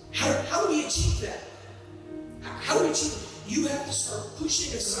 months. How do we achieve that? How do we achieve it? You have to start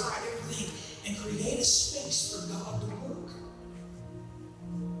pushing aside everything and create a space for God to work.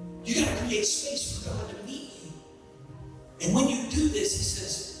 You got to create space for God to meet you. And when you do this, he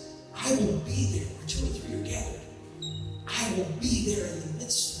says, I will be there where 2 or 3 are gathered. I will be there in the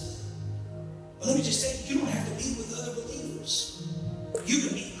midst of them. But let me just say, you don't have to be with other believers. You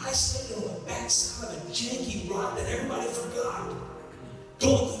can be isolated on the backside of a janky rock that everybody forgot.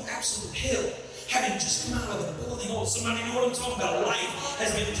 Going through absolute hell. Having just come out of the building. Oh, somebody know what I'm talking about. Life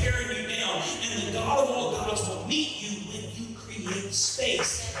has been tearing you down. And the God of all gods will meet you when you create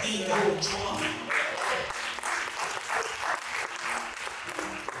space in your drama.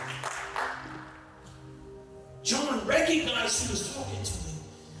 John recognized who was talking to him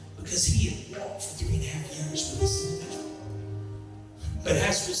because he had walked for 3.5 years with this individual. But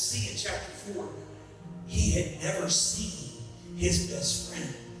as we'll see in chapter 4, he had never seen his best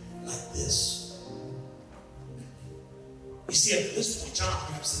friend like this. You see, up to this point, John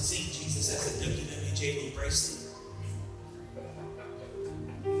perhaps had seen Jesus as a WWJD bracelet,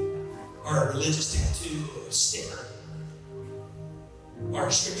 or a religious tattoo, or a sticker, or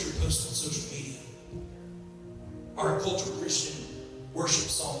a scripture post on social media, or a cultural Christian worship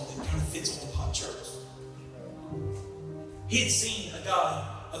song that kind of fits on the pop charts. He had seen a God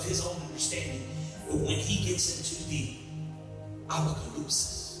of his own understanding, but when he gets into the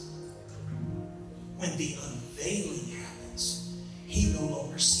apocalypse, when the unveiling happens, he no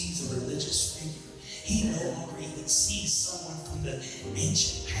longer sees a religious figure. He no longer even sees someone from the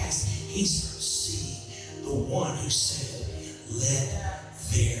ancient past. He starts seeing the one who said, let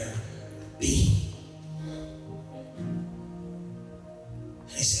there be.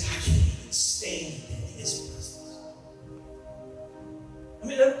 And he said, I can't even stand in his presence. I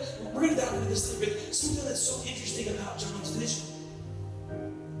mean, we're going to dive into this thing, but something that's so interesting about John's vision.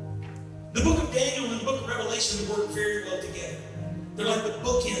 The book of Daniel and the book of Revelation work very well together. They're like the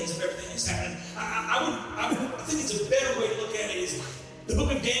bookends of everything that's happening. I think it's a better way to look at it is the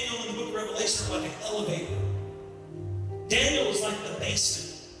book of Daniel and the book of Revelation are like an elevator. Daniel is like the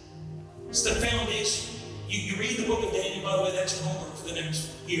basement. It's the foundation. You read the book of Daniel, by the way, that's your homework for the next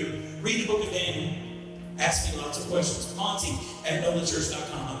year. Read the book of Daniel. Ask me lots of questions.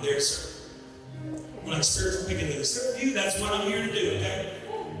 Monty@noblechurch.com. I'm there, sir. I'm like spiritual Piccadilly. Serve you, that's what I'm here to do, okay?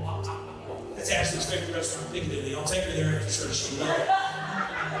 That's Ashley's favorite restaurant, Piccadilly. I'll take her there after church. She loves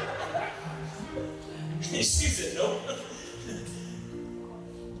it. She said, nope.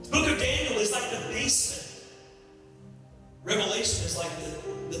 The book of Daniel is like the basement. Revelation is like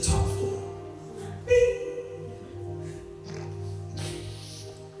the top floor.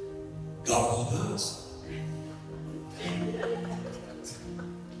 God all gods.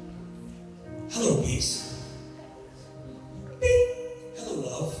 Hello, peace. Hello,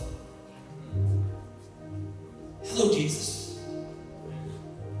 love. Hello, Jesus.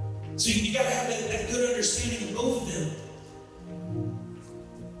 So you got to have that good understanding of both of them.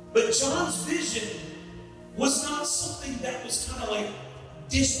 But John's vision was not something that was kind of like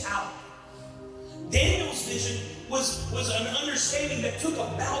dished out. Daniel's vision was an understanding that took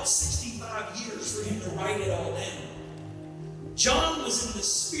about 65 years for him to write it all down. John was in the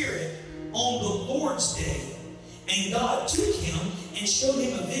Spirit on the Lord's day, and God took him and showed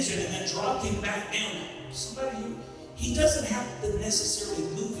him a vision and then dropped him back down. Somebody, he doesn't have to necessarily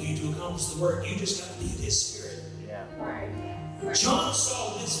move you to accomplish the work. You just got to be in his Spirit. Yeah. Right. John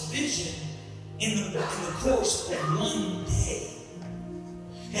saw this vision in the course of one day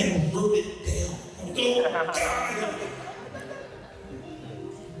and wrote it down. Oh, God.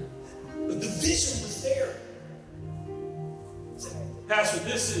 But the vision was there. Pastor,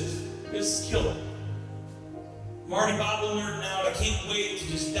 this is killer. I'm already Bible nerding out. I can't wait to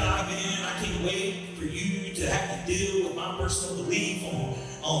just dive in. I can't wait for you to have to deal with my personal belief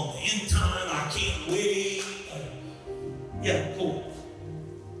on the end time. I can't wait. Yeah, cool.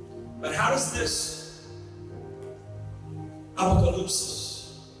 But how does this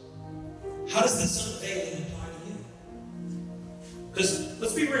apocalypse, how does this unveiling apply to you? Because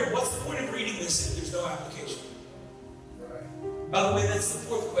let's be real, what's the point of reading this if there's no application? By the way, that's the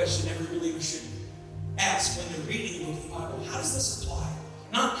fourth question every believer should ask when they're reading the book of the Bible. How does this apply?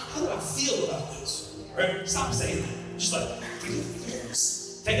 Not, how do I feel about this? Right? Stop saying that. Just like,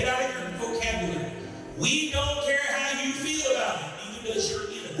 take it out of your vocabulary. We don't care how you feel about it. Neither does your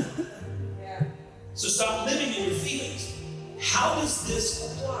enemy. Yeah. So stop living in your feelings. How does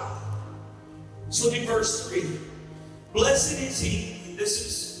this apply? Let's look at verse 3. Blessed is he. This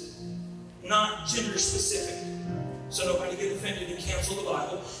is not gender specific, so nobody get offended and cancel the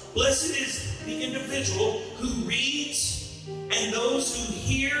Bible. Blessed is the individual who reads and those who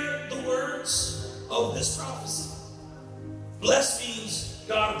hear the words of this prophecy. Blessed means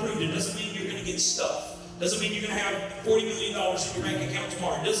God approved. It doesn't mean you're going to get stuff. Doesn't mean you're going to have $40 million in your bank account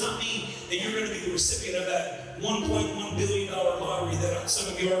tomorrow. It does not mean that you're going to be the recipient of that $1.1 billion lottery that some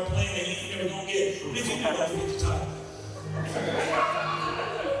of you are playing and you ain't never going to get. But if you do, don't forget to tithe.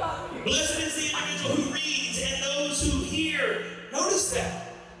 Blessed is the individual who reads and those who hear. Notice that.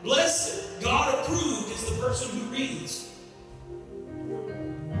 Blessed, God approved, is the person who reads.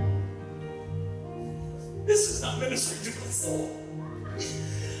 This is not ministry to my soul.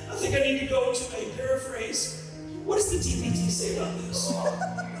 I think I need to go to a paraphrase. What does the TPT say about this?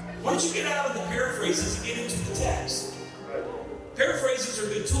 Why don't you get out of the paraphrases and get into the text? Paraphrases are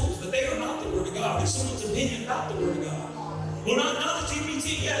good tools, but they are not the Word of God. They're someone's opinion about the Word of God. Well, not the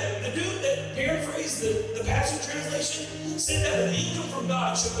TPT. Yeah, the dude that paraphrased the Passion Translation said that an angel from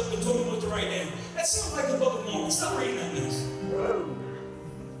God showed up and told him what to write down. That sounds like the Book of Mormon. Stop reading that mess.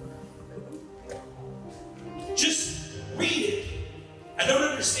 Just read it. I don't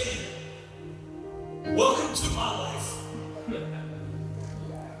understand it. Welcome to my life.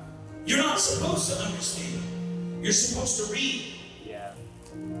 You're not supposed to understand. You're supposed to read. Yeah.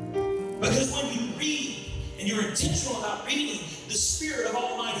 Because when you read and you're intentional about reading, the Spirit of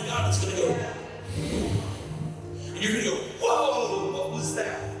Almighty God is going to go, and you're going to go, whoa, what was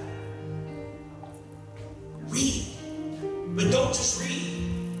that? Read. But don't just read.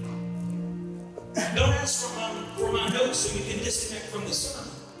 Don't ask for my notes so you can disconnect from the sermon.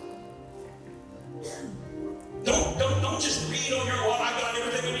 Don't just read on your own. I got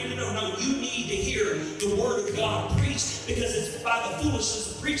everything I need to know. No, you need to hear the Word of God preached, because it's by the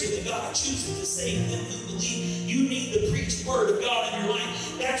foolishness of preaching that God chooses to save them who believe. You need the preached Word of God in your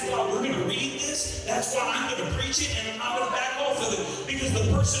life. That's why we're going to read this. That's why I'm going to preach it, and I'm not going to back off of it, because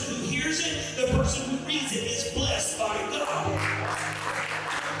the person who hears it, the person who reads it is blessed by God.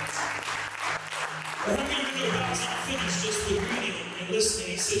 But I'm going to know God's not finished just with reading and listening.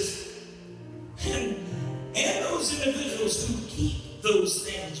 He says, and those individuals who keep those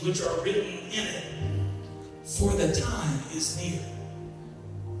things which are written in it, for the time is near.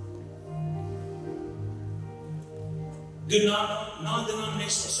 Good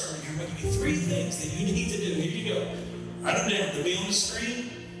non-denominational sermon here. I'm going to give you 3 things that you need to do. Here you go. Write them down. They'll be on the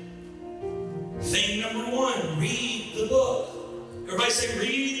screen. Thing number 1, read the book. Everybody say,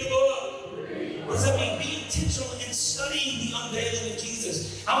 read the book. What does that mean? Be intentional in studying the unveiling of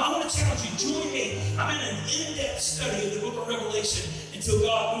Jesus. I want to challenge you. Join me. I'm in an in-depth study of the book of Revelation until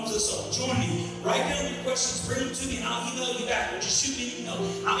God moves us on. Join me. Write down your questions. Bring them to me, and I'll email you back. Or just shoot me an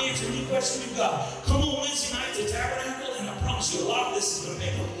email. I'll answer any question you've got. Come on Wednesday night to Tabernacle, and I promise you a lot of this is going to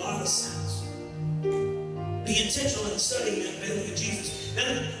make a lot of sense. Be intentional in studying the unveiling of Jesus.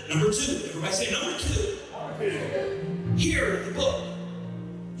 Then, number 2. Everybody say number 2. Hear the book.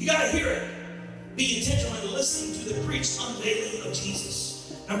 You got to hear it. Be intentional in listening to the preached unveiling of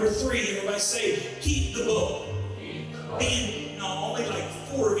Jesus. Number 3, everybody say, keep the book. Only like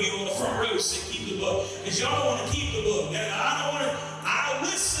 4 of you on the front row say keep the book. Because y'all don't want to keep the book. I'll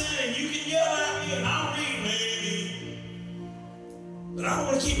listen and you can yell at me and I'll read maybe. But I don't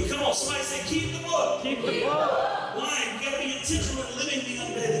want to keep it. Come on, somebody say keep the book. Keep the book. Why? You got to be intentional in living the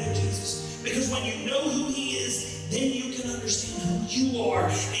unveiling of Jesus. Because when you know who he is, then you can understand who you are.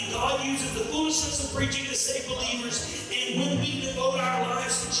 And God uses the foolishness of preaching to save believers. And when we devote our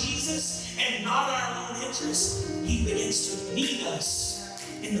lives to Jesus and not our own interests, he begins to meet us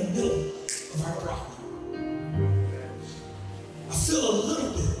in the middle of our problem. I feel a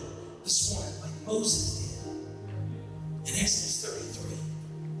little bit this morning like Moses did in Exodus 33.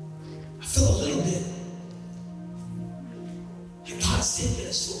 I feel a little bit like God's taken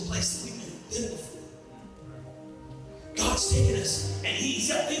us to a place that we've never been before. God's taken us, and he's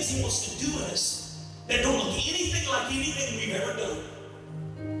got things he wants to do in us that don't look anything like anything we've ever done.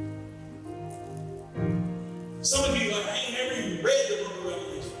 Some of you are like, I ain't never even read the book of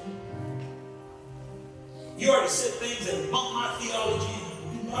Revelation. You already said things that bump my theology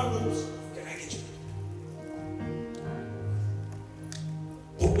and my rules. Can I get you?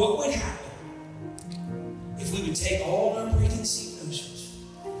 But what would happen if we would take all our preconceived notions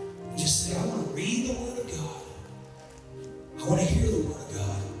and just say, I want to read the Word of God. I want to hear the Word of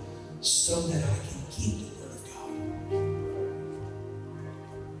God so that I can keep the Word of God.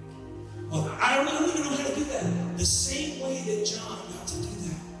 Well, I don't even know how to do that. The same way that John got to do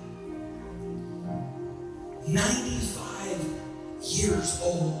that. 95 years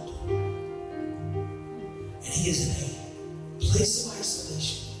old. And he is in a place of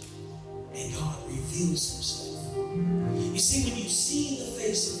isolation. And God reveals himself. You see, when you see the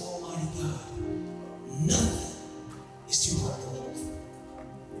face of Almighty God, nothing is too hard to live.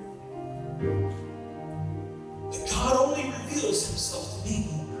 But God only reveals himself to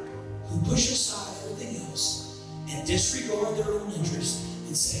people who push aside everything else and disregard their own interests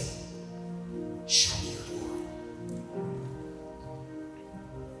and say, show me your glory.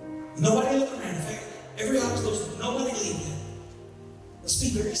 Nobody look around. In fact, every eye closed, nobody leave yet. Let's be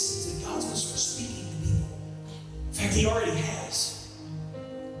very sensitive. God's going to start speaking to people. In fact, he already has.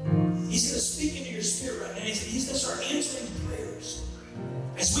 He's going to speak into your spirit right now. He's going to start answering prayers.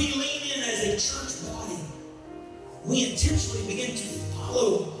 As we lean in as a church body, we intentionally begin to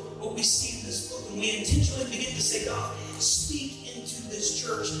follow what we see in this book. And we intentionally begin to say, God, speak into this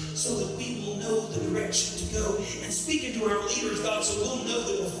church so that we will know the direction to go. And speak into our leaders, God, so we'll know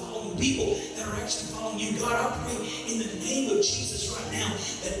that we're following people that are actually following you. God, I pray in the name of Jesus right now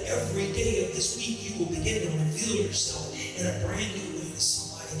that every day of this week you will begin to reveal yourself in a brand new way to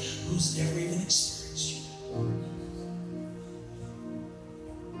somebody who's never even experienced you.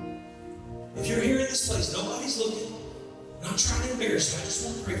 If you're here in this place, nobody's looking. And I'm trying to embarrass you. I just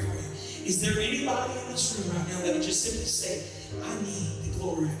want to pray for you. Is there anybody in this room right now that would just simply say, I need the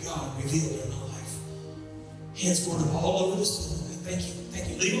glory of God revealed in my life? Hands going up all over this building. Thank you. Thank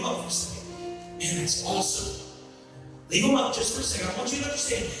you. Leave them up for a second. Man, that's awesome. Leave them up just for a second. I want you to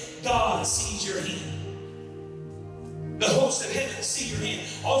understand, God sees your hand. The host of heaven see your hand.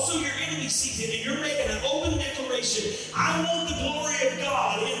 Also, your enemy sees it, and you're making an open declaration. I want the glory of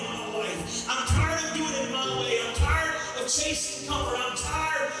God in my life. I'm tired of doing it my way. I'm tired of chasing comfort. I'm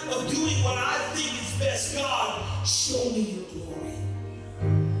tired of doing what I think is best. God, show me your glory.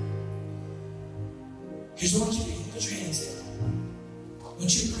 Here's what I want you to do. Put your hands there. I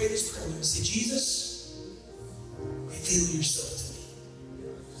want you to pray this prayer with me. Say, Jesus, reveal yourself to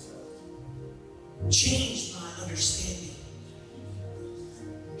me. Change my understanding.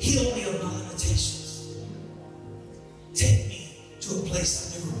 Heal me of my limitations. Take me to a place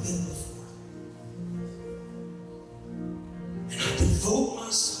I've never been before. And I devote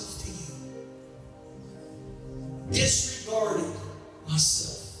myself to you. Disregarding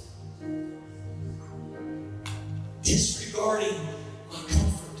myself. Disregarding my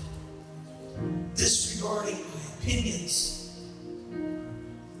comfort. Disregarding my opinions.